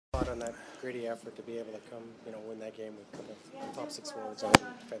lot on that gritty effort to be able to come, win that game with a couple of top six forwards and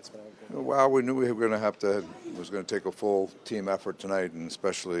defensemen out. Well, we knew we were going to have to. It was going to take a full team effort tonight, and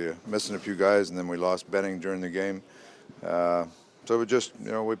especially missing a few guys, and then we lost Benning during the game. So we just,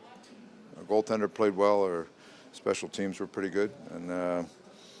 our goaltender played well. Our special teams were pretty good, and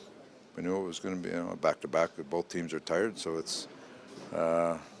we knew it was going to be a back-to-back. Both teams are tired, so it's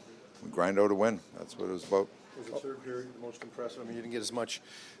we grind out a win. That's what it was about. Was the third period the most impressive? I mean, you didn't get as much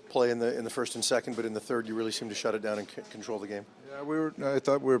play in the first and second, but in the third, you really seemed to shut it down and control the game. Yeah, I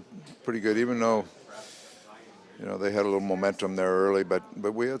thought we were pretty good, even though they had a little momentum there early, but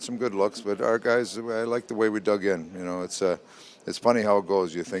we had some good looks. But our guys, I like the way we dug in. It's funny how it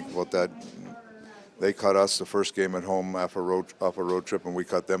goes. You think about that. They cut us the first game at home off a road trip, and we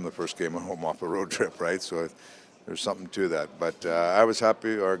cut them the first game at home off a road trip, right? So there's something to that. But I was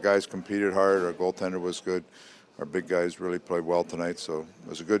happy. Our guys competed hard. Our goaltender was good. Our big guys really played well tonight. So it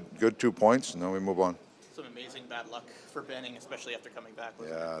was a good 2 points, and then we move on. Some amazing bad luck for Benning, especially after coming back.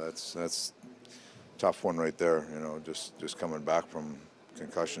 Yeah, that's a tough one right there. Just coming back from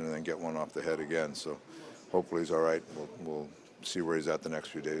concussion and then get one off the head again. So hopefully he's all right. We'll see where he's at the next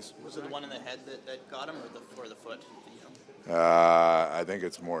few days. Was it the one in the head that got him, or the foot? I think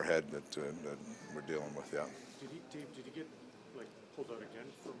it's more head that we're dealing with. Yeah. Did he get pulled out again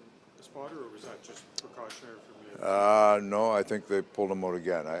from the spotter, or was that just precautionary from you? No, I think they pulled him out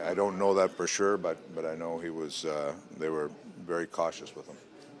again. I don't know that for sure, but I know he was. They were very cautious with him.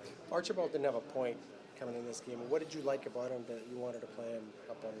 Archibald didn't have a point coming in this game. What did you like about him that you wanted to play him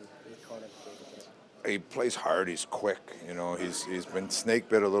up on with Connor? He plays hard. He's quick. He's been snake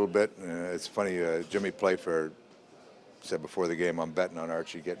bit a little bit. It's funny. Jimmy Playfair said before the game, I'm betting on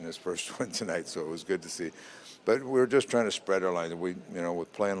Archie getting his first win tonight. So it was good to see. But we were just trying to spread our lines.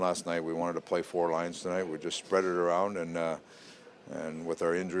 With playing last night, we wanted to play 4 lines tonight. We just spread it around, and with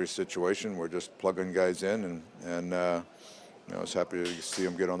our injury situation, we're just plugging guys in, and I was happy to see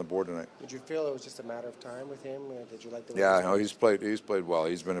him get on the board tonight. Did you feel it was just a matter of time with him? Did you like the way Yeah, no, he's played well.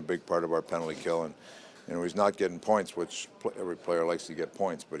 He's been a big part of our penalty kill, and he's not getting points, which every player likes to get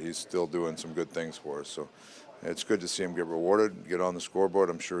points, but he's still doing some good things for us. So it's good to see him get rewarded, get on the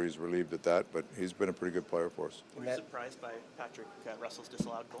scoreboard. I'm sure he's relieved at that, but he's been a pretty good player for us. Were you surprised by Patrick Russell's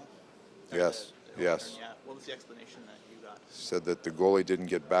disallowed goal? Yes. Yeah. What was the explanation that you got? Said that the goalie didn't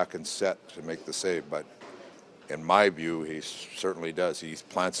get back and set to make the save, but in my view, he certainly does. He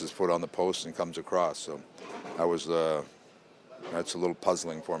plants his foot on the post and comes across. So that's a little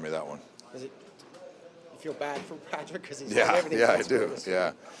puzzling for me, that one. You feel bad for Patrick because he's everything. Yeah, I do.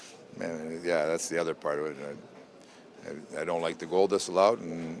 Yeah, man. Yeah, that's the other part of it. I don't like the goal disallowed,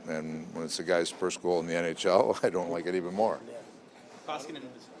 and when it's the guy's first goal in the NHL, I don't like it even more. Yeah. Koskinen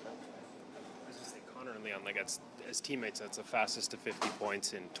was. I was just saying, Connor and Leon, as teammates, that's the fastest to 50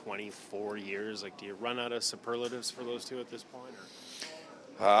 points in 24 years. Do you run out of superlatives for those two at this point?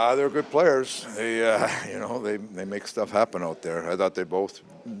 They're good players. They make stuff happen out there. I thought they both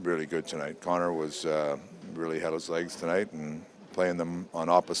really good tonight. Connor was really had his legs tonight, and playing them on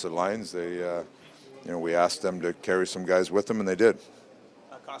opposite lines, we asked them to carry some guys with them, and they did.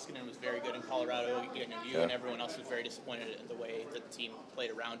 Koskinen was very good in Colorado. You and everyone else was very disappointed in the way that the team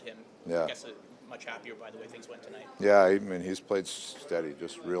played around him. Yeah. I guess much happier by the way things went tonight. Yeah, I mean, he's played steady,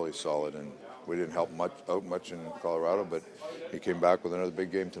 just really solid, and we didn't help much in Colorado, but he came back with another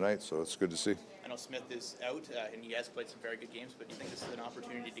big game tonight, so it's good to see. I know Smith is out, and he has played some very good games, but do you think this is an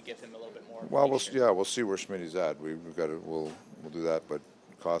opportunity to give him a little bit more? Well, we'll see where Smitty's at. We'll do that, but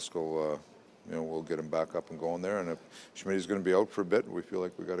Koskinen, we'll get him back up and going there, and if Smitty's going to be out for a bit, we feel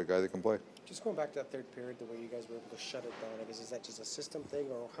like we got a guy that can play. Just going back to that third period, the way you guys were able to shut it down, is that just a system thing,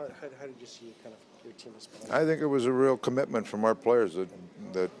 or how did you see kind of your team respond? I think it was a real commitment from our players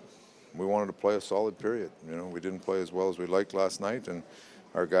that we wanted to play a solid period. We didn't play as well as we liked last night, and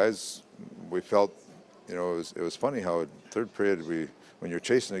our guys, we felt, it was funny how third period when you're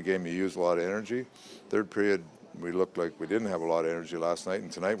chasing a game, you use a lot of energy. Third period, we looked like we didn't have a lot of energy last night, and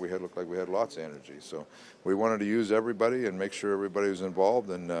tonight we looked like we had lots of energy. So we wanted to use everybody and make sure everybody was involved,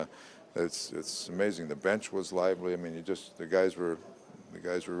 and it's amazing. The bench was lively. I mean, the guys were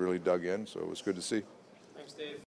really dug in, so it was good to see. Thanks, Dave.